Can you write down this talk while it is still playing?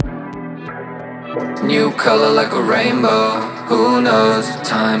New color like a rainbow. Who knows?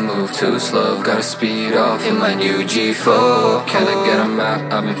 Time moved too slow. Gotta speed off in my new G4. Can I get a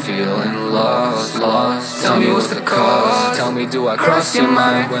map? I've been feeling lost. Tell me what's the cause? Tell me, do I cross your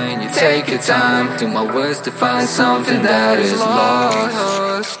mind when you take your time? Do my words define something that is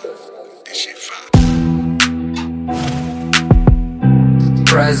lost?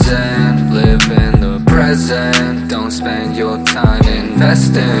 Present, live in the present. Don't spend your time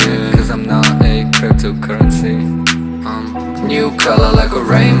investing, cause I'm not a cryptocurrency. New color like a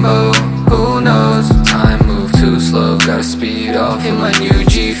rainbow. Who knows? Time moved too slow. Gotta speed off in my new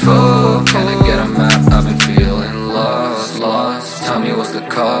G4. Can I get a map? I've been feeling lost. Tell me what's the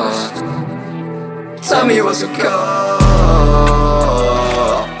cost? Tell me what's the cost?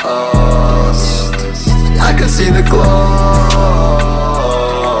 I can see the glow.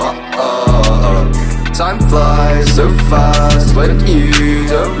 Time flies so fast when you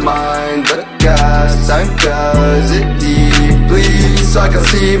don't mind the gas. Time does it deeply. So I can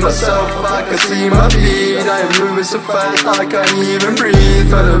see myself, I can see my feet. I am moving so fast, I can't even breathe.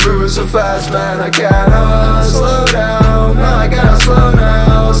 But I'm moving so fast, man, I cannot slow down. Man, I cannot slow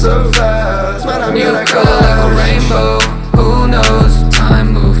down so fast. Man, I'm gonna color like a rainbow. Who knows?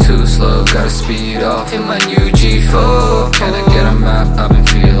 Time moved too slow. Gotta speed off in my new G4. Can I get a map? I've been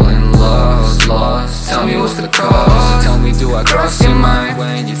feeling lost. Tell me what's the cause? Tell me, do I cross your mind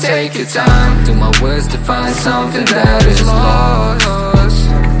when you take your time? Do my words define something that is lost?